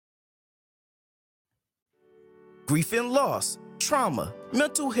grief and loss, trauma,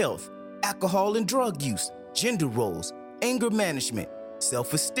 mental health, alcohol and drug use, gender roles, anger management,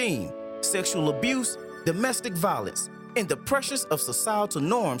 self esteem, sexual abuse, domestic violence, and the pressures of societal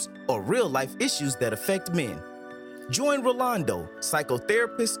norms or real life issues that affect men. Join Rolando,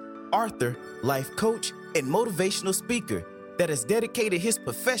 psychotherapist, author, life coach, and motivational speaker that has dedicated his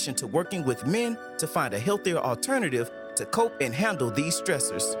profession to working with men to find a healthier alternative to cope and handle these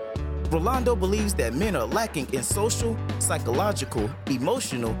stressors. Rolando believes that men are lacking in social, psychological,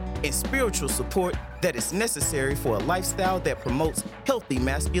 emotional, and spiritual support that is necessary for a lifestyle that promotes healthy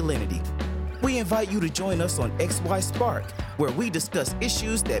masculinity. We invite you to join us on XY Spark, where we discuss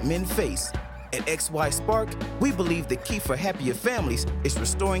issues that men face. At XY Spark, we believe the key for happier families is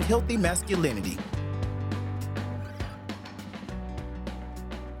restoring healthy masculinity.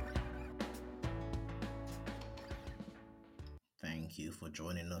 Thank you for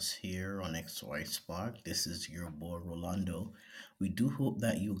joining us here on XY Spark. This is your boy Rolando. We do hope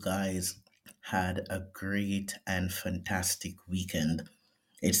that you guys had a great and fantastic weekend.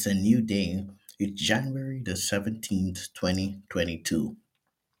 It's a new day. It's January the 17th, 2022.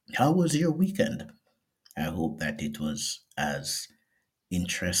 How was your weekend? I hope that it was as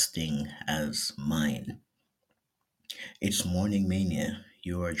interesting as mine. It's Morning Mania.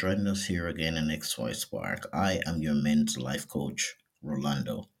 You are joining us here again in XY Spark. I am your men's life coach,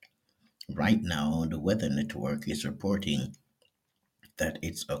 Rolando. Right now, the Weather Network is reporting that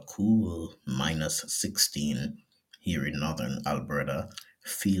it's a cool minus 16 here in northern Alberta.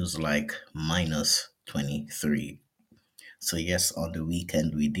 Feels like minus 23. So, yes, on the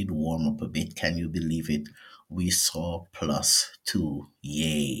weekend we did warm up a bit. Can you believe it? We saw plus 2.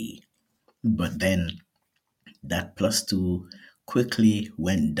 Yay. But then that plus 2 quickly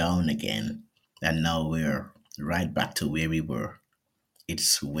went down again. And now we're right back to where we were.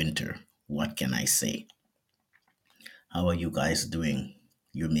 It's winter. What can I say? How are you guys doing?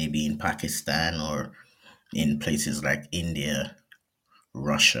 You may be in Pakistan or in places like India,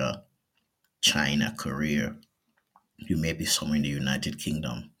 Russia, China, Korea. You may be somewhere in the United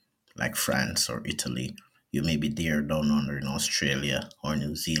Kingdom, like France or Italy. You may be there down under in Australia or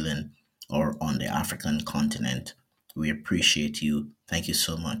New Zealand or on the African continent. We appreciate you. Thank you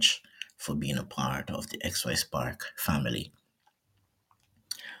so much for being a part of the XY Spark family.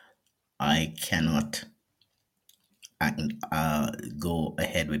 I cannot go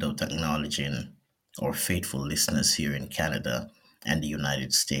ahead without acknowledging our faithful listeners here in Canada and the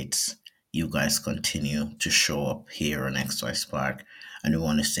United States. You guys continue to show up here on XY Spark, and we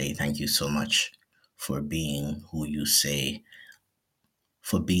want to say thank you so much for being who you say,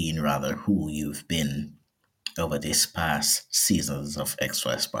 for being rather who you've been over this past seasons of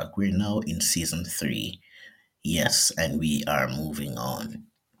XY Spark. We're now in season 3. Yes, and we are moving on.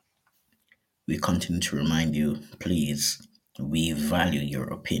 We continue to remind you, please, we value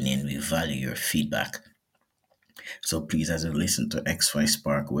your opinion, we value your feedback. So please, as you listen to XY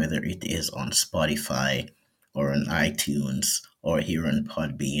Spark, whether it is on Spotify or on iTunes or here on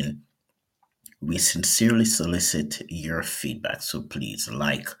Podbean, we sincerely solicit your feedback. So please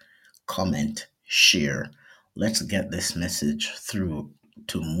like, comment, share. Let's get this message through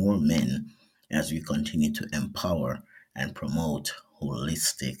to more men as we continue to empower and promote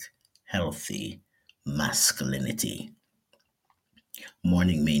holistic, healthy masculinity.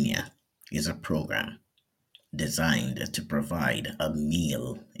 Morning Mania is a program designed to provide a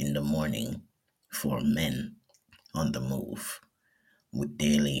meal in the morning for men on the move with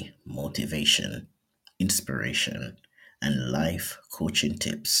daily motivation, inspiration, and life coaching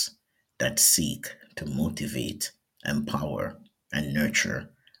tips that seek to motivate, empower, and nurture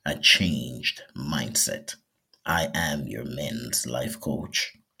a changed mindset. I am your men's life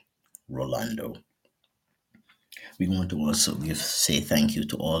coach, Rolando. We want to also say thank you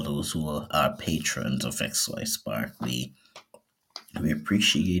to all those who are patrons of XY Spark. We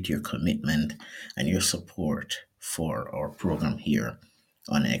appreciate your commitment and your support for our program here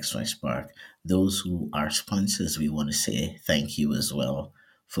on XY Spark. Those who are sponsors, we want to say thank you as well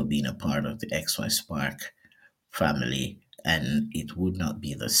for being a part of the XY Spark family. And it would not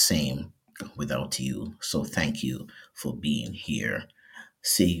be the same without you. So thank you for being here.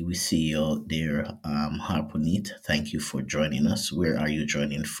 We see you there, Harpunit. Thank you for joining us. Where are you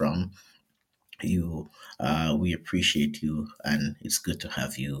joining from? We appreciate you, and it's good to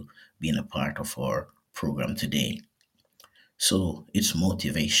have you being a part of our program today. So it's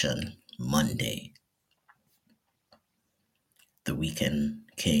Motivation Monday. The weekend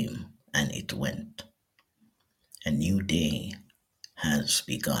came and it went. A new day has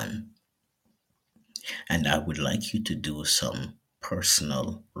begun, and I would like you to do some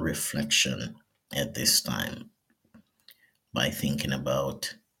personal reflection at this time. by thinking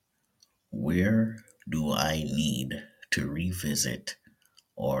about where do I need to revisit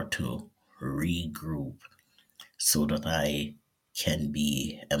or to regroup so that I can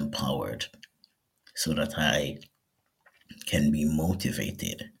be empowered, so that I can be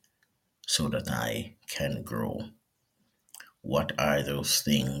motivated, so that I can grow. What are those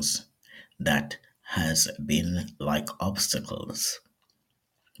things that has been like obstacles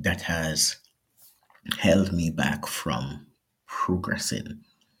that has held me back from progressing,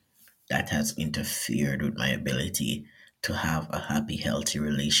 that has interfered with my ability to have a happy, healthy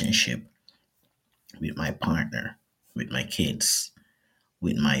relationship with my partner, with my kids,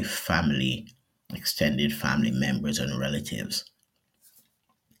 with my family, extended family members and relatives?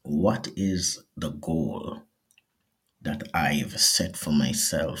 What is the goal that I've set for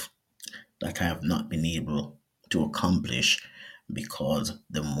myself that I have not been able to accomplish because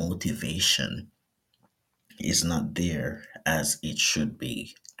the motivation is not there as it should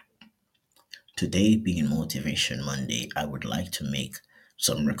be? Today, being Motivation Monday, I would like to make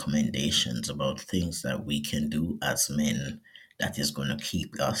some recommendations about things that we can do as men that is going to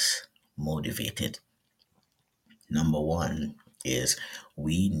keep us motivated. Number one is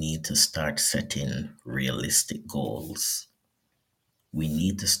we need to start setting realistic goals. We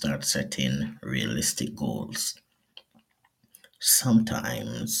need to start setting realistic goals.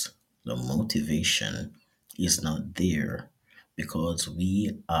 Sometimes the motivation is not there because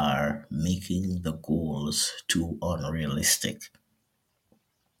we are making the goals too unrealistic.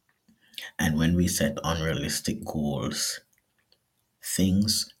 And when we set unrealistic goals,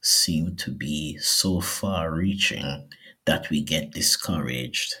 things seem to be so far reaching that we get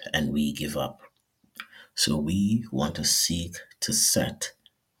discouraged and we give up. So we want to seek to set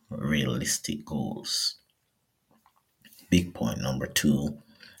realistic goals. Big point number two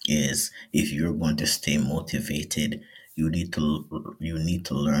is if you're going to stay motivated, you need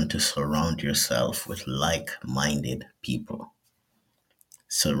to learn to surround yourself with like-minded people.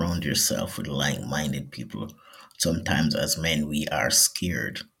 Surround yourself with like-minded people. Sometimes as men we are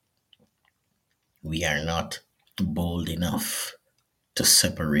scared. We are not bold enough to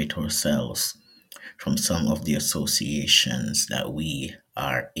separate ourselves from some of the associations that we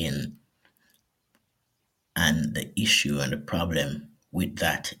are in. And the issue and the problem with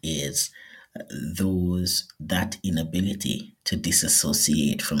that is those that inability to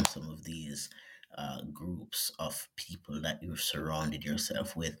disassociate from some of these groups of people that you've surrounded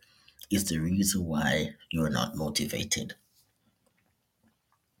yourself with is the reason why you're not motivated.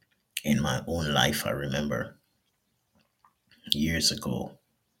 In my own life, I remember years ago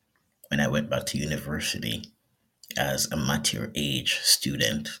when I went back to university as a mature age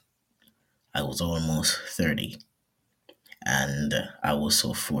student. I was almost 30, and I was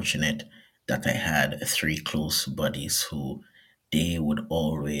so fortunate that I had three close buddies who they would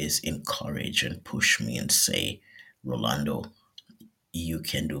always encourage and push me and say, Rolando, you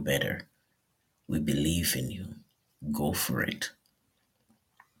can do better. We believe in you. Go for it.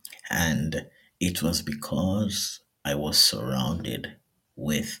 And it was because I was surrounded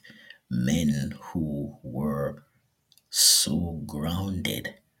with men who were so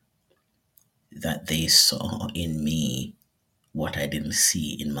grounded that they saw in me what I didn't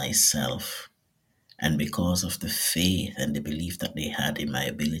see in myself. And because of the faith and the belief that they had in my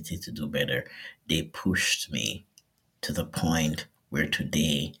ability to do better, they pushed me to the point where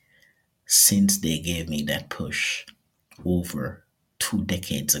today, since they gave me that push over 2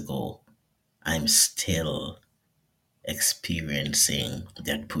 decades ago, I'm still experiencing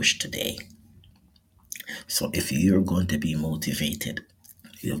that push today. So if you're going to be motivated,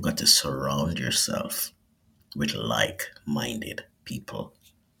 you've got to surround yourself with like minded people.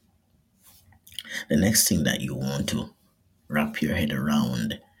 The next thing that you want to wrap your head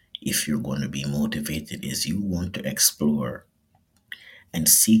around if you're going to be motivated is you want to explore and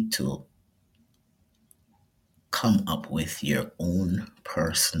seek to come up with your own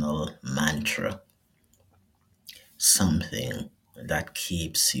personal mantra, something that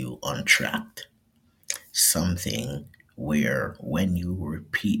keeps you on track, something where when you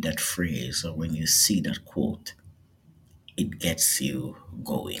repeat that phrase or when you see that quote, it gets you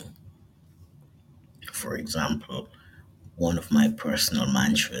going. For example, one of my personal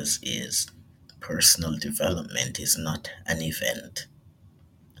mantras is personal development is not an event,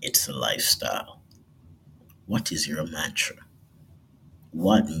 it's a lifestyle. What is your mantra?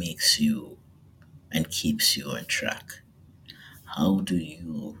 What makes you and keeps you on track? How do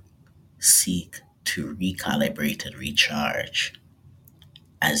you seek to recalibrate and recharge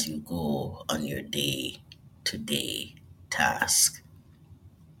as you go on your day to day task?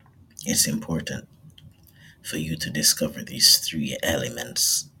 It's important. for you to discover these three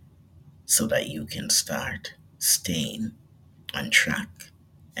elements so that you can start staying on track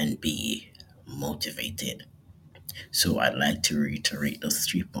and be motivated. So I'd like to reiterate those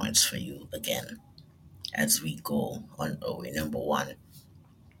 3 points for you again as we go on our way. Number one,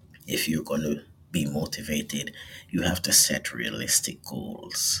 if you're going to be motivated, you have to set realistic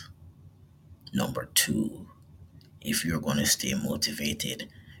goals. Number two, if you're going to stay motivated,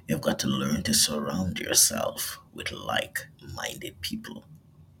 you've got to learn to surround yourself with like minded people.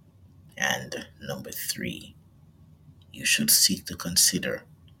 And number three, you should seek to consider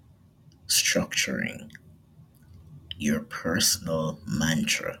structuring your personal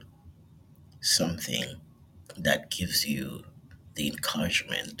mantra, something that gives you the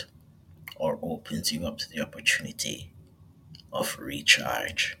encouragement or opens you up to the opportunity of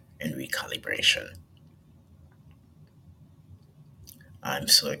recharge and recalibration. I'm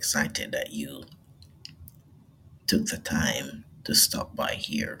so excited that you took the time to stop by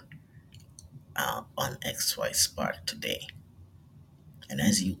here on XY Spark today. And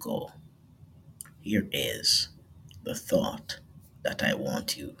as you go, here is the thought that I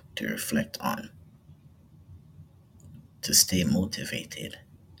want you to reflect on. To stay motivated,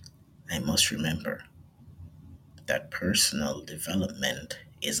 I must remember that personal development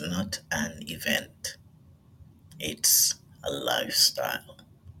is not an event, it's a lifestyle.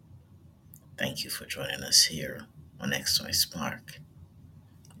 Thank you for joining us here on XY Spark.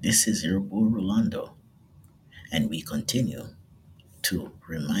 This is your boy Rolando, and we continue to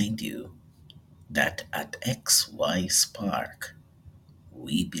remind you that at XY Spark,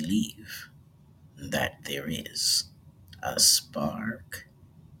 we believe that there is a spark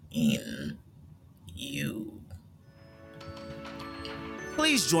in you.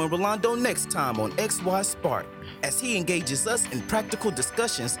 Please join Rolando next time on XY Spark as he engages us in practical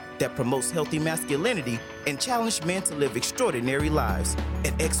discussions that promotes healthy masculinity and challenge men to live extraordinary lives.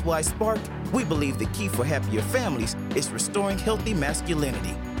 At XY Spark, we believe the key for happier families is restoring healthy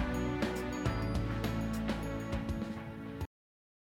masculinity.